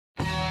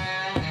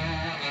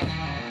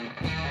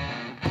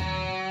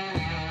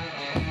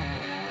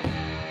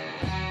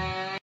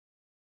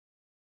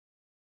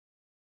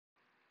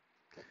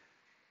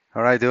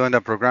All right, doing the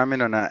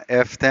programming on a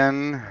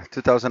F10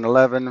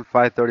 2011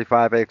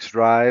 535X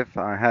drive.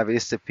 I have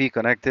ESP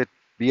connected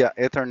via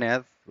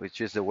Ethernet, which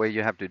is the way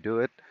you have to do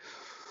it.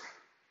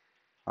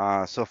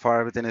 So far,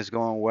 everything is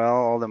going well.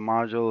 All the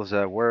modules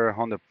that were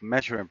on the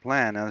measuring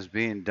plan is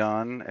being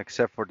done,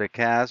 except for the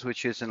CAS,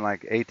 which is in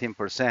like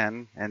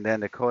 18%, and then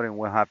the coding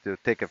will have to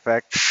take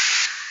effect.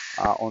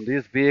 On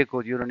this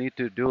vehicle, you don't need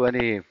to do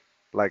any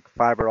like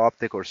fiber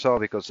optic or so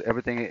because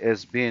everything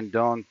is being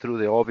done through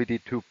the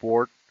OBD2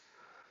 port.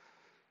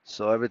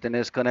 So everything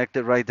is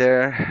connected right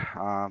there.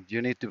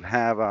 You need to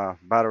have a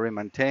battery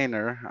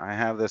maintainer. I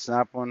have the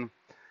Snap-on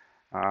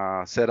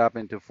set up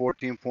into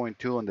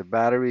 14.2 on the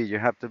battery. You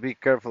have to be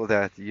careful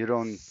that you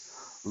don't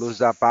lose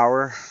that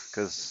power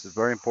because it's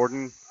very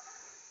important.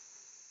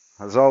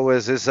 As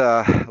always, it's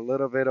a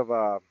little bit of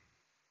a,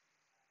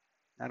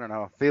 I don't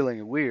know,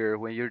 feeling weird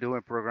when you're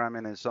doing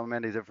programming in so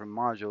many different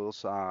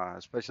modules,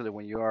 especially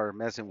when you are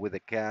messing with the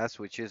CAS,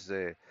 which is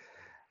the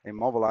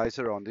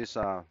immobilizer on these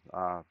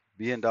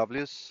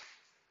BMWs.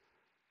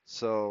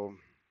 So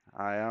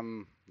I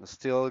am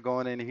still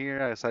going in here.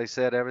 As I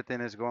said,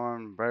 everything is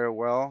going very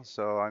well.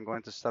 So I'm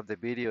going to stop the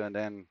video and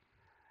then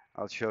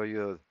I'll show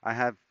you.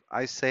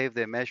 I saved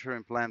the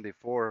measuring plan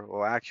before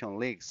or action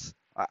links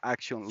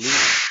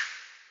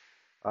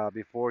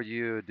before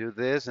you do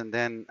this, and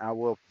then I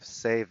will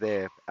save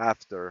the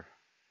after.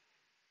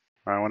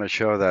 I want to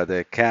show that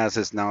the CAS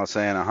is now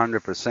saying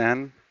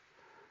 100%.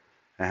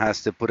 It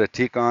has to put a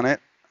tick on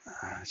it.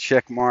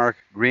 Check mark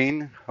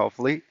green,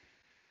 hopefully.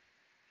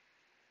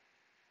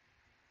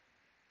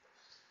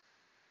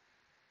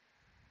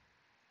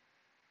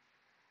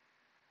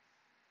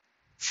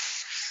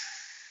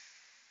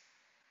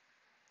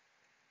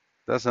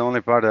 That's the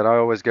only part that I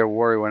always get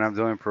worried when I'm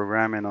doing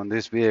programming on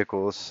these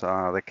vehicles,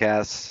 the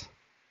CAS.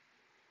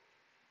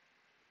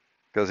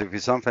 Because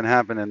if something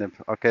happened and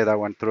okay, that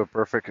went through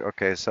perfect.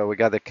 Okay, so we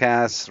got the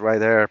CAS right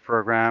there,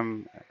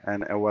 program,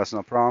 and it was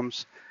no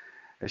problems.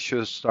 It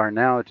should start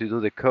now to do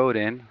the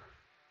coding,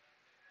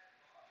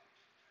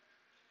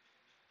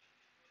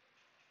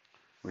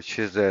 which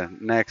is the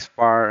next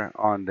part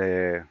on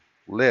the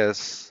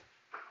list.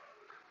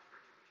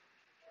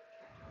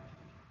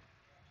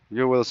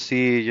 You will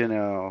see,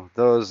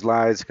 those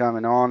lights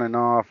coming on and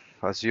off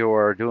as you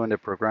are doing the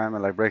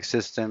programming, like brake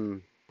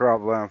system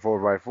problem,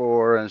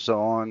 4x4, and so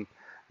on.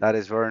 That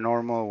is very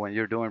normal when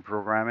you're doing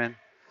programming.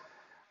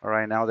 All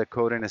right, now the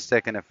coding is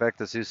taking effect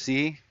as you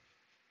see,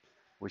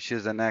 which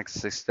is the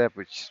next step,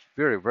 which is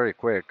very, very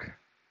quick.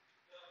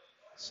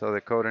 So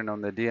the coding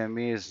on the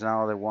DME is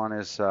now the one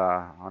is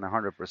on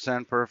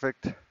 100%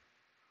 perfect.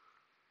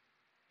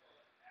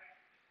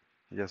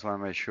 You just want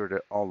to make sure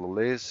that all the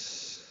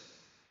lists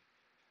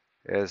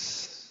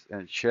is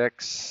in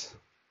checks.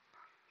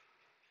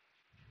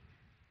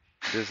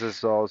 This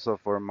is also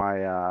for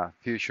my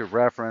future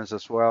reference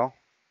as well.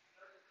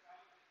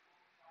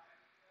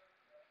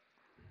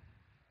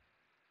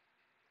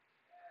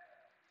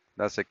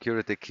 That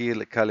security key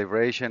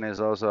calibration is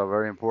also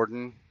very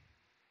important,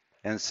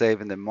 and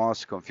saving the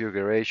MOS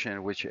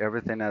configuration, which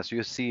everything as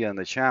you see on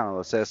the channel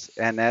it says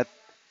NET.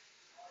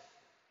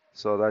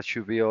 So that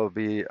should be all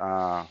be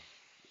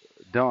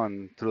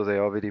done through the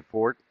OBD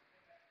port.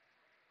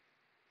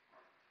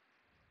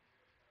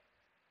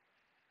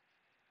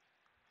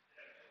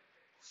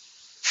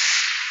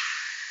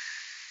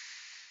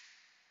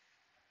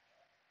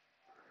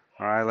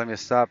 All right, let me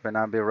stop and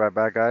I'll be right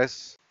back,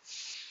 guys.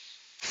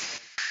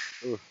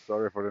 Ooh,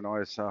 sorry for the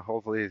noise.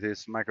 Hopefully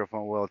this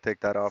microphone will take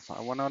that off.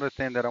 One other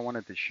thing that I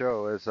wanted to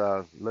show is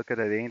look at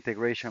the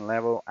integration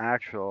level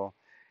actual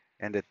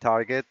and the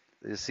target.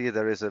 You see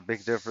there is a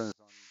big difference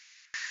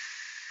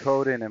on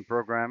coding and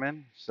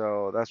programming.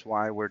 So that's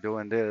why we're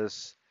doing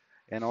this.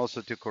 And also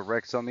to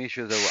correct some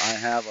issues that I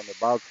have on the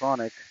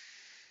Valtronic.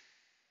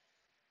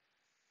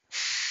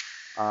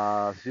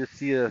 You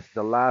see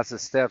the last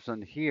steps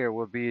on here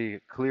will be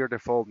clear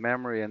default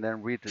memory and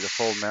then read to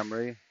default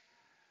memory.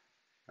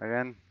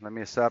 Again, let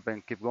me stop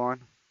and keep going.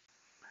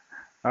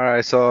 All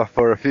right, so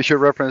for a future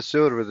reference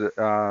too,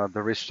 the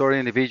restore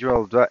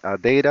individual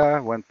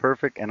data went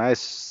perfect, and I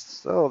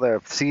saw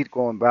the seat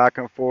going back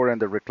and forth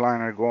and the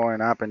recliner going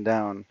up and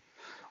down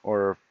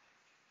or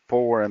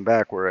forward and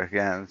backward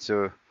again.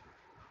 So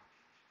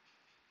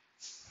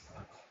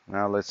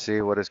now let's see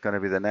what is going to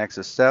be the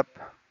next step.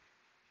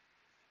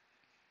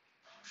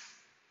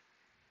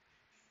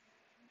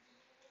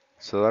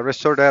 So the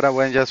restore data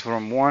went just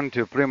from 1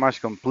 to pretty much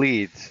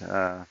complete.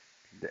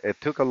 It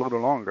took a little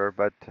longer,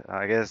 but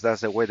I guess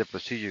that's the way the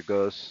procedure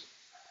goes.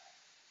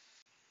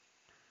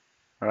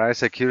 All right,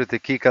 security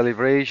key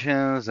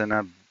calibrations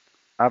and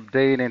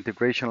update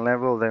integration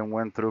level, then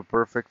went through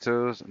perfect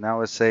tools. Now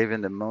it's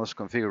saving the most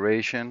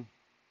configuration.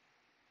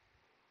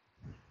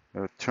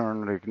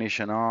 Turn the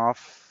ignition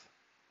off.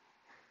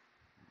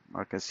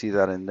 I can see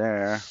that in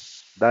there.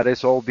 That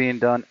is all being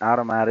done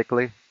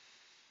automatically.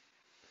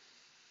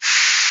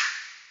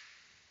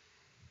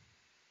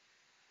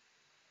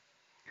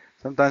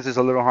 Sometimes it's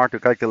a little hard to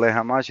calculate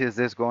how much is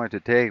this going to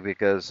take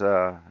because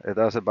it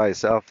does it by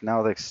itself.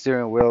 Now the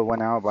steering wheel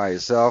went out by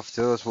itself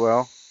too as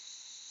well.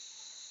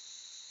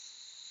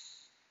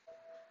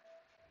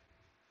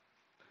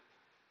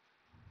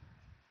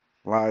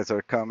 Lights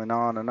are coming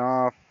on and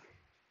off.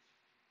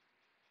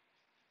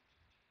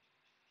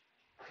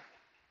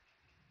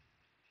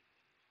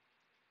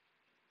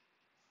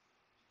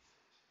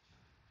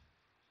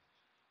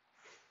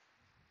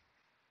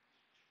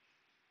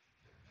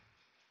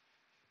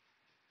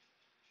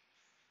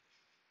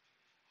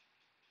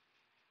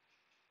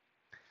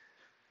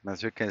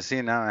 As you can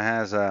see now, it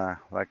has a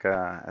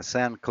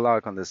sand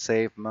clock on the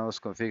safe mouse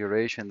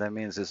configuration. That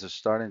means this is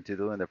starting to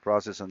do in the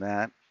process on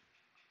that.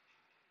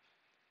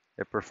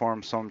 It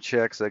performed some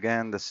checks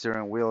again. The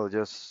steering wheel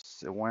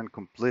just went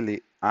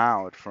completely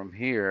out from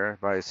here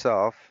by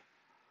itself.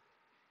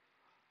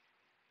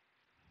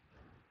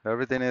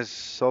 Everything is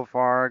so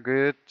far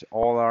good.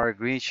 All our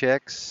green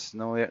checks,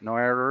 no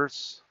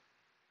errors.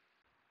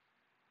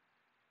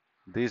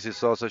 This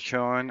is also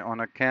showing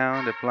on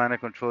account the planet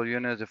control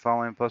units. The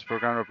following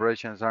post-program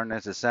operations are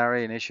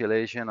necessary: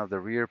 initiation of the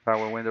rear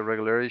power window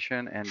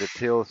regulation and the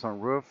tail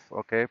sunroof.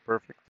 Okay,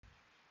 perfect.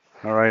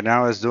 All right,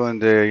 now it's doing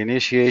the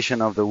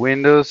initiation of the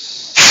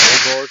windows.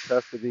 All doors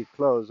has to be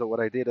closed. So what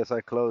I did is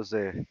I closed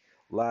the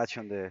latch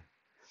on the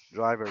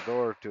driver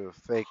door to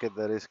fake it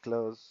that it's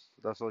closed.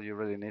 That's all you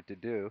really need to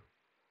do.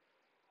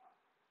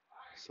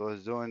 So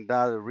it's doing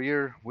that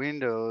rear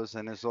windows,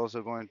 and it's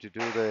also going to do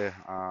the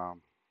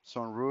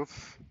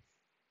sunroof.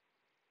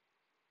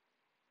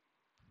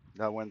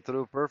 That went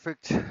through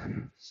perfect.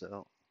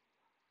 So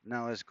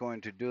now it's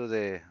going to do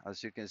the,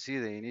 as you can see,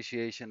 the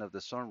initiation of the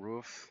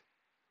sunroof.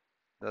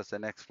 That's the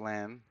next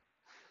plan.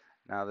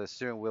 Now the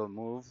steering wheel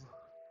move.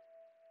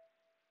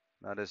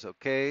 That is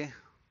okay.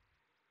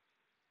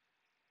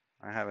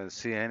 I haven't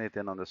seen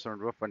anything on the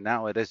sunroof, but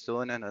now it is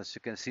doing it. As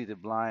you can see, the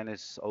blind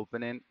is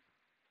opening.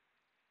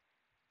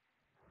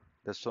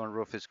 The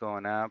sunroof is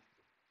going up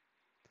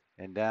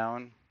and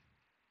down.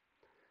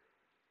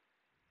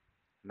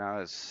 Now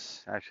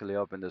it's actually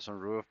open the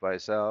sunroof by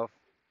itself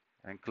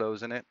and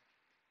closing it.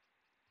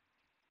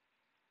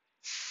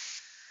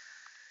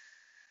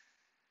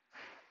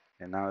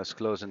 And now it's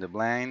closing the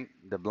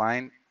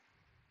blind.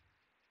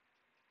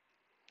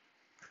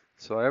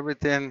 So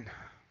everything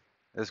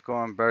is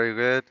going very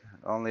good.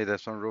 Only the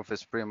sunroof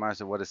is pretty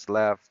much what is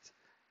left.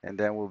 And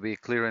then we'll be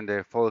clearing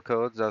the full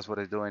codes. That's what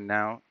it's doing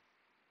now.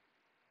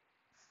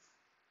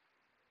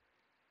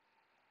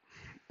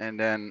 And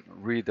then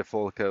read the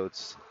full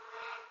codes.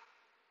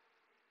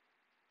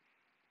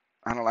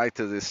 I don't like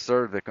to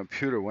disturb the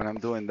computer when I'm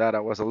doing that. I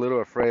was a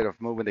little afraid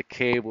of moving the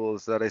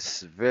cables. That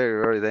is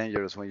very, very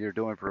dangerous when you're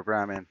doing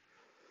programming.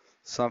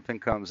 Something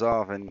comes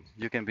off and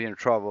you can be in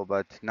trouble,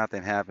 but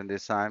nothing happened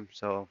this time.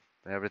 So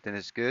everything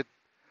is good.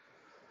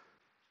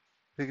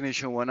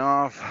 Ignition went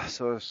off,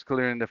 so it's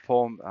clearing the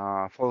full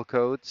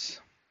codes.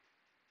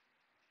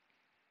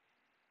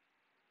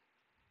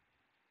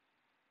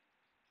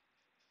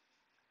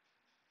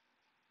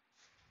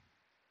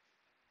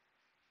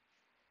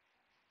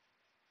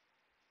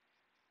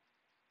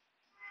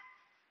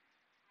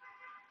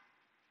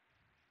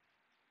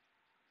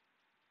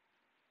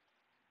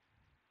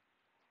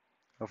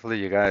 Hopefully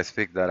you guys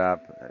pick that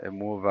up and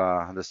move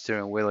the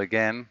steering wheel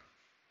again.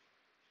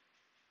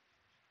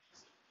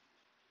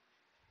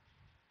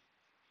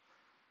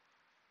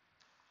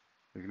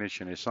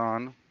 Ignition is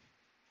on.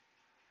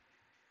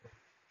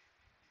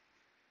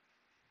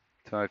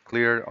 So I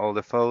cleared all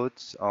the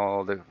codes,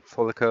 all the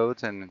full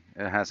codes, and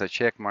it has a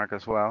check mark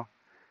as well.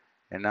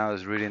 And now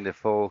it's reading the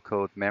full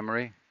code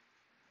memory.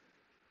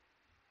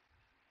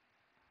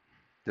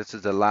 This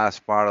is the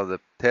last part of the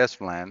test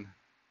plan.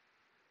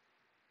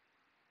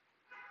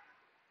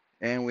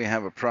 And we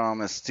have a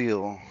problem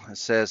still. It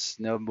says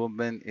no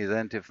movement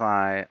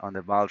identified on the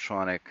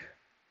Valtronic.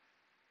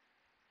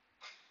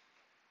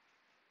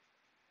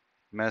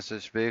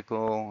 Message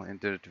vehicle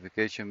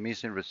identification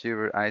missing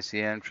receiver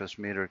ICM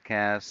transmitter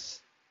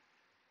CAS.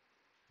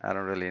 I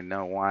don't really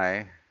know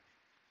why.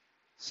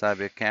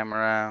 Cyber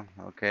camera.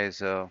 Okay,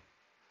 so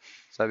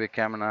cyber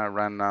camera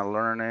run not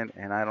learning,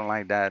 and I don't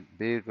like that.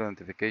 Vehicle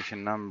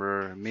identification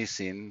number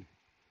missing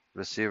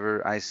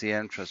receiver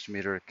ICM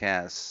transmitter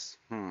CAS.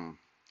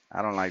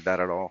 I don't like that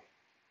at all.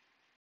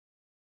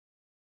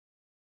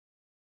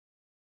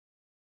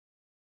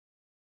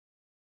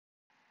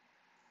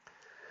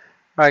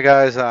 All right,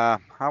 guys. I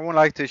would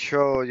like to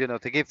show,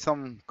 to give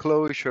some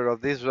closure of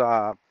this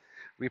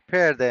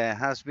repair that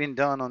has been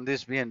done on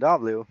this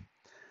BMW.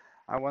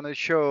 I want to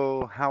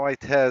show how I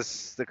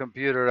test the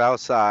computer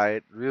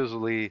outside,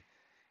 usually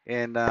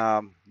in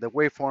the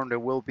waveform that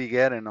we'll be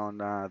getting on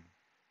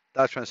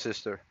that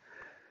transistor.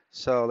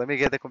 So let me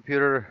get the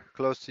computer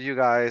close to you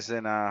guys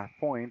and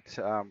point.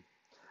 I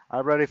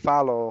already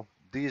follow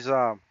these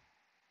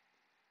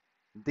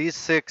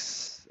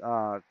six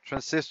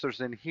transistors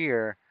in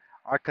here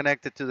are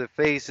connected to the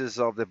phases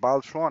of the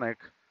Valtronic,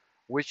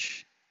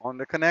 which on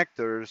the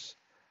connectors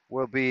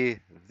will be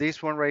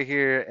this one right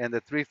here, and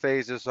the three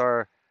phases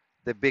are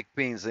the big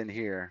pins in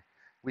here.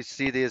 We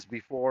see this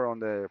before on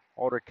the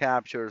other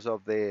captures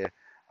of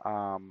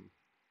um,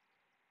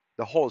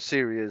 the whole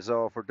series.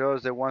 So for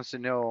those that wants to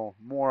know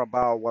more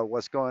about what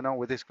was going on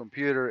with this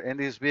computer and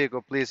this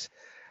vehicle, please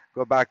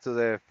go back to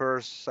the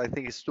first, I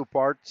think it's two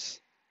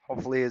parts.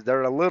 Hopefully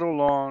they're a little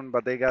long,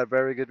 but they got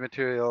very good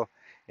material.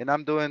 And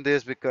I'm doing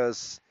this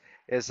because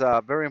it's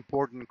a very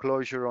important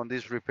closure on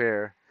this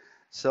repair.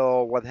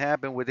 So what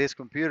happened with this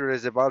computer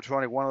is the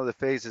Valtronic, one of the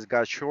phases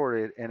got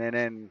shorted and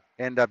then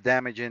end up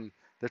damaging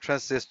the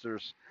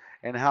transistors.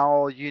 And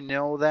how you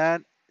know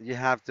that? You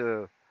have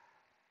to,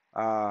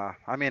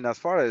 I mean, as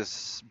far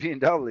as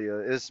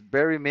BMW, it's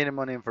very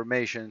minimum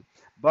information,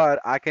 but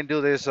I can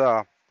do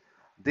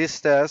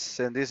this test,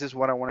 and this is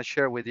what I want to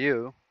share with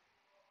you.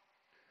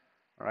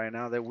 Right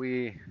now that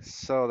we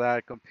saw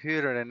that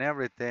computer and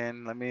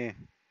everything, let me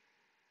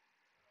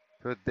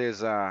put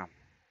this on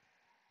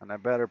a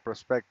better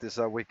perspective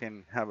so we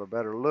can have a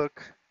better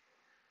look.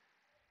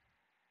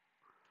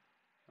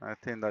 I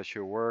think that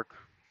should work.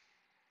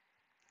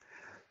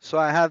 So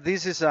I have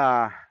this is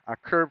a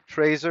curve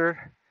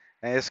tracer,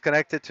 and it's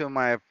connected to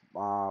my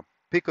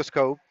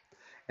picoscope,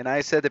 and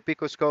I set the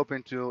picoscope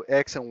into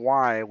X and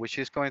Y, which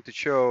is going to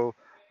show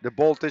the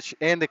voltage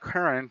and the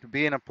current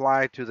being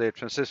applied to the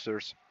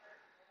transistors.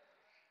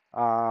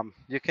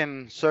 You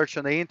can search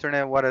on the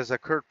internet what is a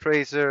curve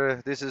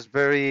tracer. This is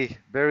very,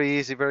 very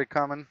easy, very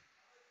common.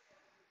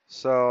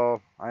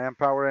 So I am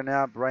powering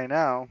up right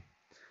now.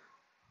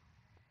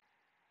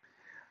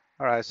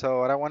 All right, so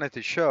what I wanted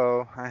to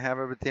show, I have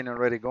everything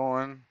already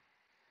going.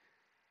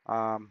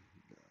 Um,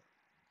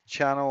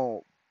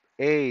 channel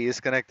A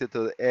is connected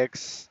to the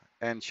X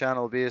and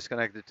channel B is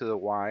connected to the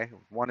Y.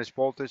 One is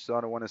voltage, the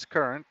other one is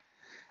current.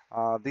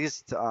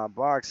 This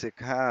box, it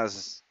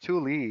has two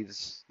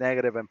leads,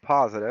 negative and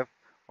positive.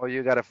 Or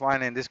you got to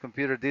find in this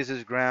computer, this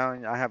is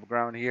ground. I have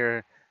ground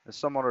here and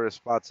some other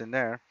spots in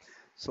there.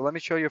 So let me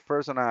show you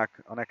first on a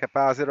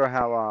capacitor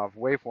how a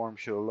waveform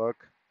should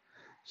look.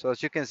 So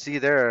as you can see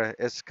there,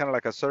 it's kind of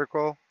like a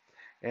circle.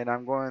 And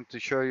I'm going to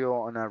show you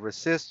on a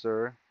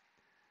resistor.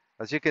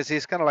 As you can see,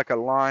 it's kind of like a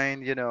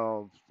line,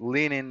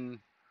 leaning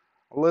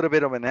a little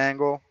bit of an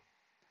angle.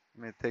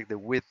 Let me take the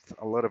width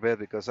a little bit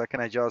because I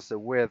can adjust the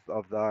width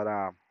of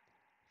that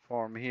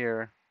form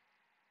here.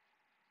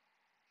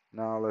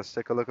 Now let's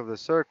take a look at the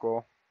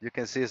circle. You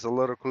can see it's a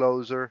little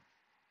closer.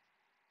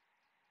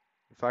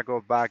 If I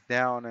go back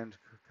down and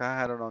I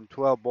had it on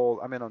 12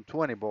 volts, I mean on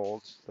 20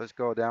 volts, let's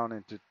go down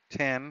into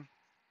 10,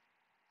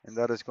 and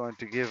that is going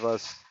to give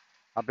us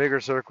a bigger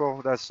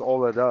circle. That's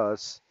all it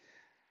does.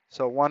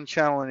 So one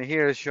channel in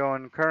here is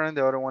showing current,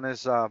 the other one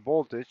is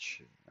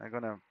voltage. I'm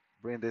gonna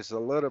bring this a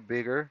little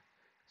bigger,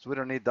 so we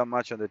don't need that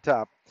much on the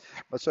top.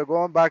 But so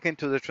going back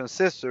into the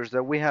transistors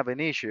that we have an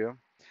issue.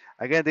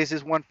 Again, this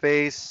is one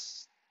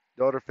phase,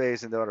 the other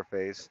phase, and the other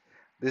phase.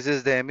 This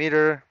is the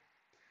emitter,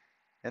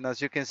 and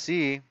as you can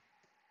see,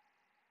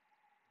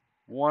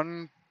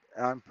 one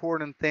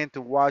important thing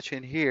to watch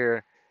in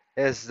here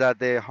is that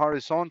the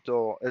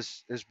horizontal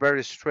is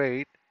very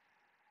straight.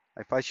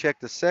 If I check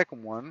the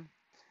second one,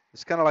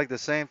 it's kind of like the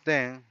same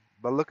thing,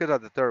 but look at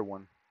the third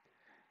one.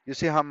 You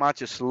see how much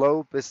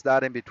slope is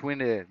that in between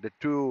the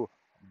two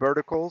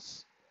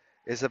verticals?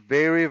 It's a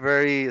very,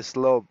 very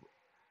slope.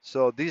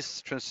 So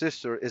this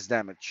transistor is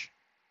damaged.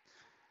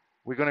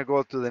 We're going to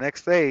go to the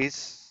next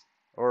phase,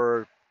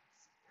 or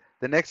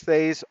the next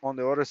phase on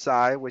the other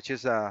side, which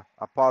is a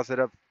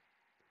positive.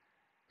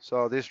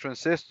 So this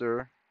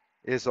transistor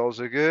is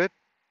also good.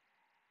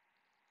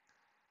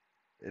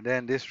 And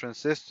then this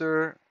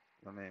transistor,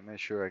 let me make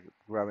sure I'm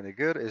grabbing it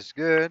good, is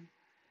good.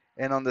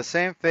 And on the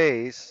same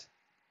phase,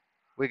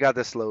 we got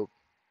the slope.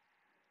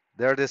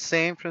 They're the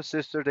same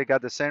transistor, they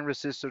got the same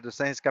resistor, the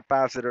same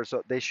capacitor,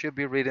 so they should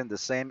be reading the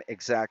same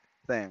exact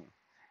thing.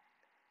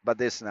 But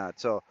this not.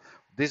 So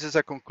this is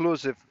a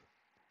conclusive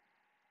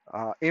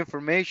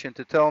information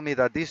to tell me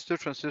that these two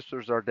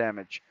transistors are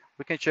damaged.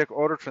 We can check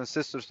other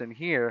transistors in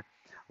here,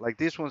 like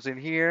these ones in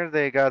here.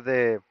 They got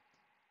the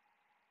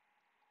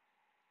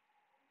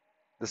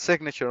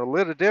signature a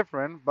little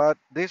different, but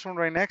this one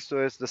right next to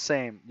it is the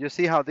same. You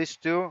see how these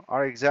two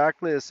are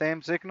exactly the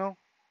same signal?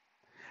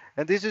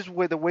 And this is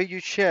where the way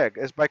you check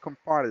is by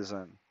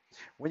comparison.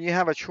 When you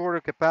have a shorter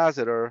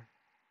capacitor,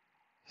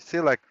 see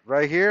like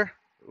right here,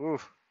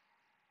 oof,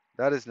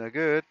 that is not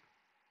good.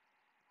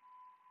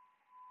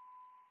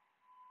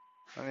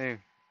 Let me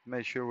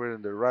make sure we're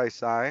on the right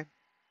side.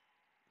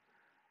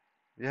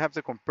 You have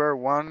to compare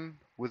one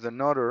with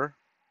another.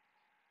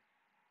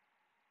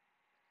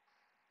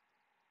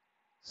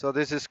 So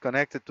this is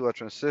connected to a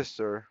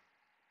transistor.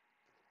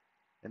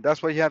 And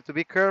that's why you have to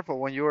be careful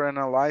when you're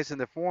analyzing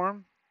the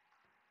form.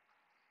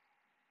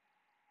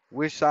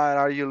 Which side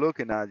are you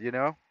looking at,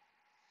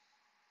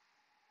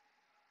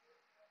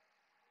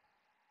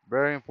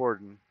 Very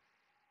important.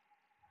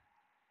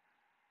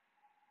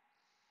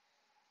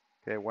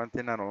 Okay, one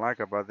thing I don't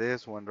like about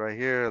this one right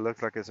here, it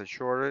looks like it's a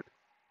shorted.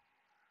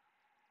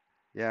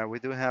 Yeah, we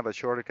do have a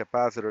shorted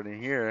capacitor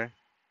in here.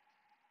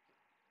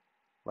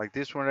 Like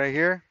this one right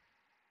here.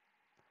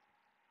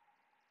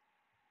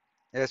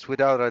 It's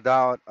without a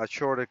doubt a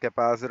shorted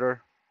capacitor.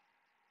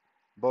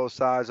 Both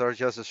sides are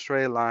just a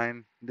straight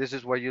line. This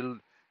is what you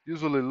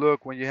usually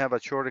look when you have a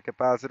shorted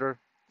capacitor.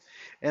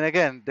 And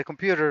again, the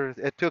computer,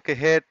 it took a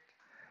hit.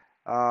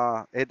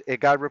 It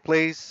got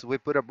replaced. We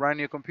put a brand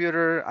new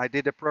computer. I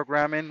did the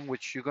programming,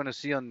 which you're gonna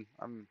see on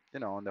on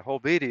the whole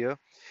video,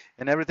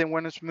 and everything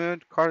went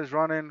smooth. Car is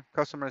running.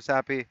 Customer is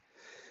happy.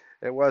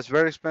 It was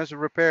very expensive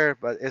repair,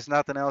 but it's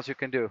nothing else you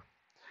can do.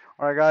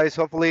 All right, guys.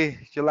 Hopefully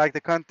you like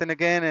the content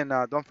again, and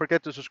don't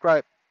forget to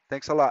subscribe.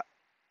 Thanks a lot.